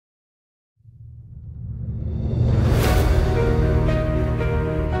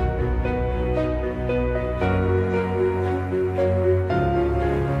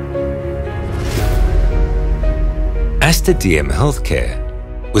Aster DM Healthcare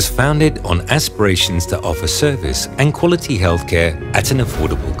was founded on aspirations to offer service and quality healthcare at an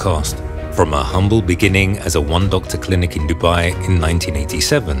affordable cost. From a humble beginning as a one-doctor clinic in Dubai in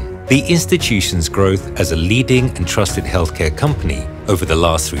 1987, the institution's growth as a leading and trusted healthcare company over the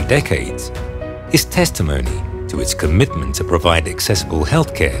last 3 decades is testimony to its commitment to provide accessible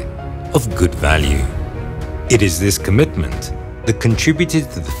healthcare of good value. It is this commitment that contributed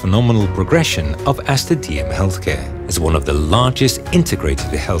to the phenomenal progression of Aster DM Healthcare as one of the largest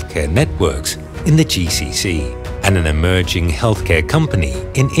integrated healthcare networks in the GCC and an emerging healthcare company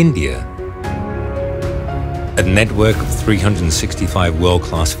in India. A network of 365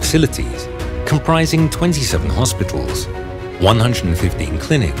 world-class facilities comprising 27 hospitals, 115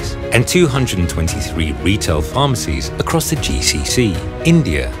 clinics and 223 retail pharmacies across the GCC,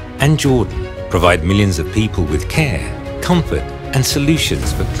 India and Jordan provide millions of people with care, comfort and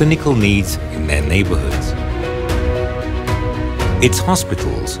solutions for clinical needs in their neighborhoods. Its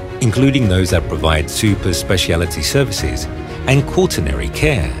hospitals, including those that provide super specialty services and quaternary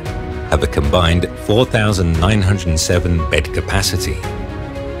care, have a combined 4,907 bed capacity.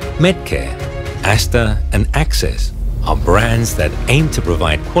 Medcare, Aster and Access are brands that aim to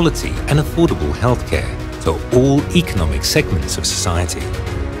provide quality and affordable healthcare to all economic segments of society.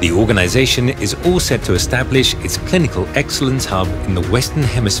 The organization is all set to establish its clinical excellence hub in the Western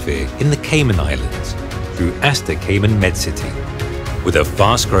Hemisphere in the Cayman Islands through Aster Cayman MedCity. With a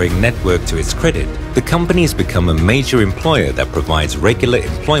fast-growing network to its credit, the company has become a major employer that provides regular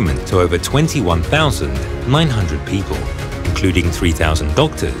employment to over 21,900 people, including 3,000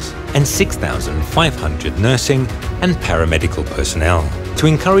 doctors and 6,500 nursing and paramedical personnel. To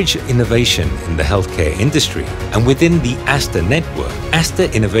encourage innovation in the healthcare industry and within the Aster network, Aster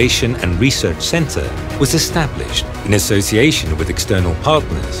Innovation and Research Center was established in association with external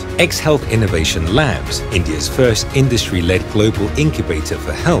partners. X-Health Innovation Labs, India's first industry-led global incubator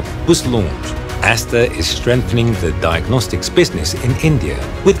for health, was launched. Aster is strengthening the diagnostics business in India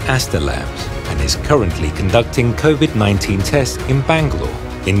with Aster Labs and is currently conducting COVID-19 tests in Bangalore,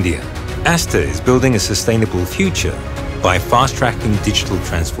 India. Aster is building a sustainable future by fast-tracking digital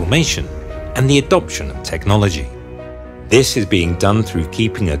transformation and the adoption of technology. This is being done through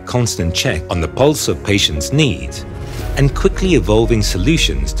keeping a constant check on the pulse of patients' needs and quickly evolving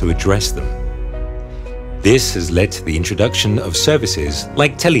solutions to address them. This has led to the introduction of services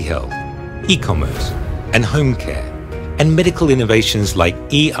like telehealth, e-commerce and home care, and medical innovations like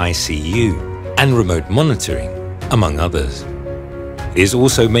eICU and remote monitoring, among others. It is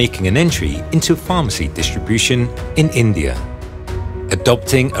also making an entry into pharmacy distribution in India.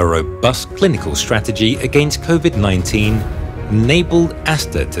 Adopting a robust clinical strategy against COVID-19 enabled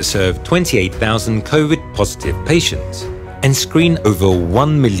Aster to serve 28,000 COVID-positive patients and screen over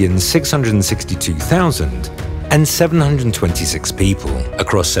 1,662,726 people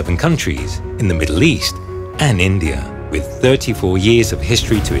across 7 countries in the Middle East and India. With 34 years of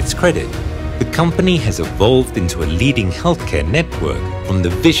history to its credit, the company has evolved into a leading healthcare network from the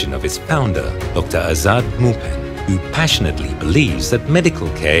vision of its founder, Dr. Azad Moopen, who passionately believes that medical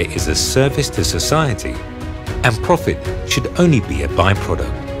care is a service to society and profit should only be a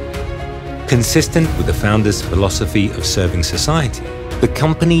byproduct. Consistent with the founder's philosophy of serving society, the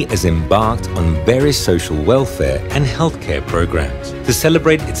company has embarked on various social welfare and healthcare programs. To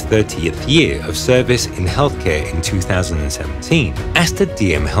celebrate its 30th year of service in healthcare in 2017, Aster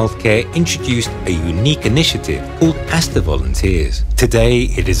DM Healthcare introduced a unique initiative called Aster Volunteers. Today,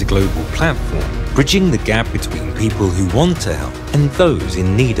 it is a global platform, bridging the gap between people who want to help and those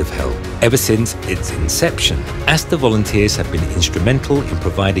in need of help. Ever since its inception, Aster Volunteers have been instrumental in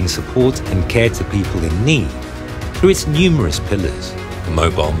providing support and care to people in need through its numerous pillars: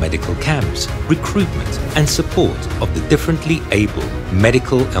 mobile medical camps, recruitment and support of the differently able,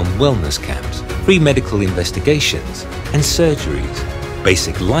 medical and wellness camps, free medical investigations and surgeries,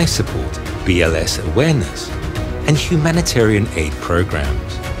 basic life support, BLS awareness, and humanitarian aid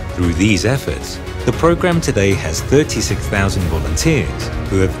programs. Through these efforts, the program today has 36,000 volunteers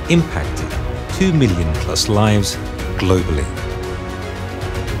who have impacted 2 million plus lives globally.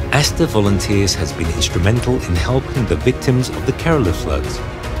 Aster Volunteers has been instrumental in helping the victims of the Kerala floods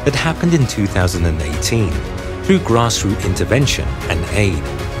that happened in 2018 through grassroots intervention and aid.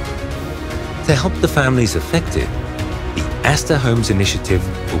 To help the families affected, the Aster Homes initiative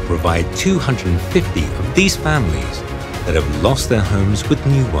will provide 250 of these families that have lost their homes with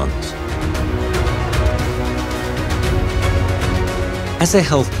new ones. As a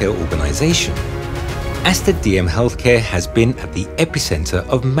healthcare organization, Aster DM Healthcare has been at the epicenter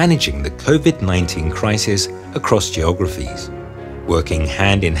of managing the COVID-19 crisis across geographies, working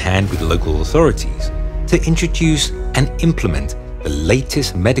hand in hand with local authorities to introduce and implement the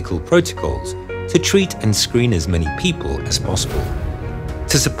latest medical protocols to treat and screen as many people as possible.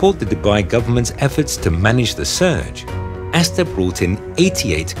 To support the Dubai government's efforts to manage the surge, Aster brought in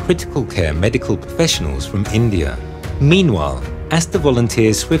 88 critical care medical professionals from India. Meanwhile, Aster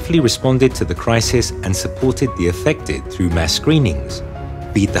volunteers swiftly responded to the crisis and supported the affected through mass screenings,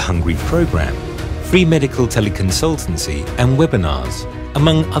 Feed the Hungry program, free medical teleconsultancy and webinars,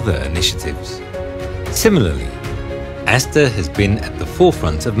 among other initiatives. Similarly, Aster has been at the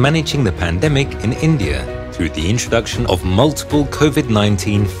forefront of managing the pandemic in India through the introduction of multiple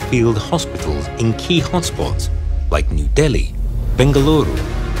COVID-19 field hospitals in key hotspots like New Delhi, Bengaluru,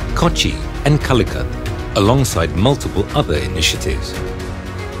 Kochi and Calicut, alongside multiple other initiatives.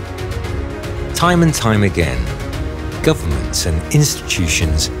 Time and time again, governments and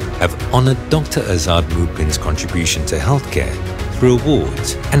institutions have honoured Dr. Azad Moopen's contribution to healthcare through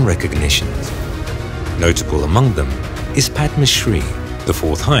awards and recognitions. Notable among them is Padma Shri, the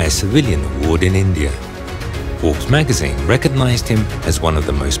fourth highest civilian award in India. Forbes magazine recognized him as one of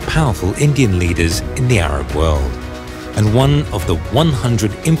the most powerful Indian leaders in the Arab world and one of the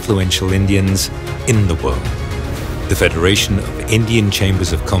 100 influential Indians in the world. The Federation of Indian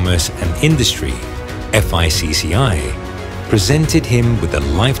Chambers of Commerce and Industry, FICCI, presented him with a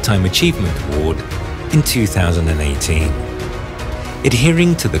Lifetime Achievement Award in 2018.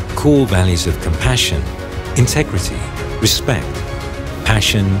 Adhering to the core values of compassion, integrity, respect,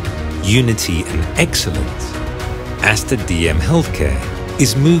 passion, unity and excellence, Aster DM Healthcare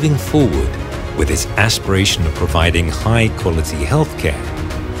is moving forward with its aspiration of providing high-quality healthcare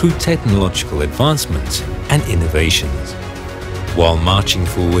through technological advancements and innovations, while marching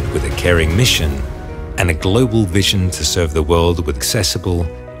forward with a caring mission and a global vision to serve the world with accessible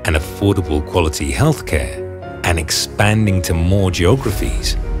and affordable quality healthcare and expanding to more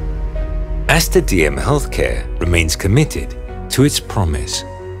geographies. Aster DM Healthcare remains committed to its promise.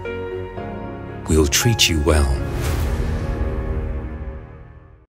 We'll treat you well.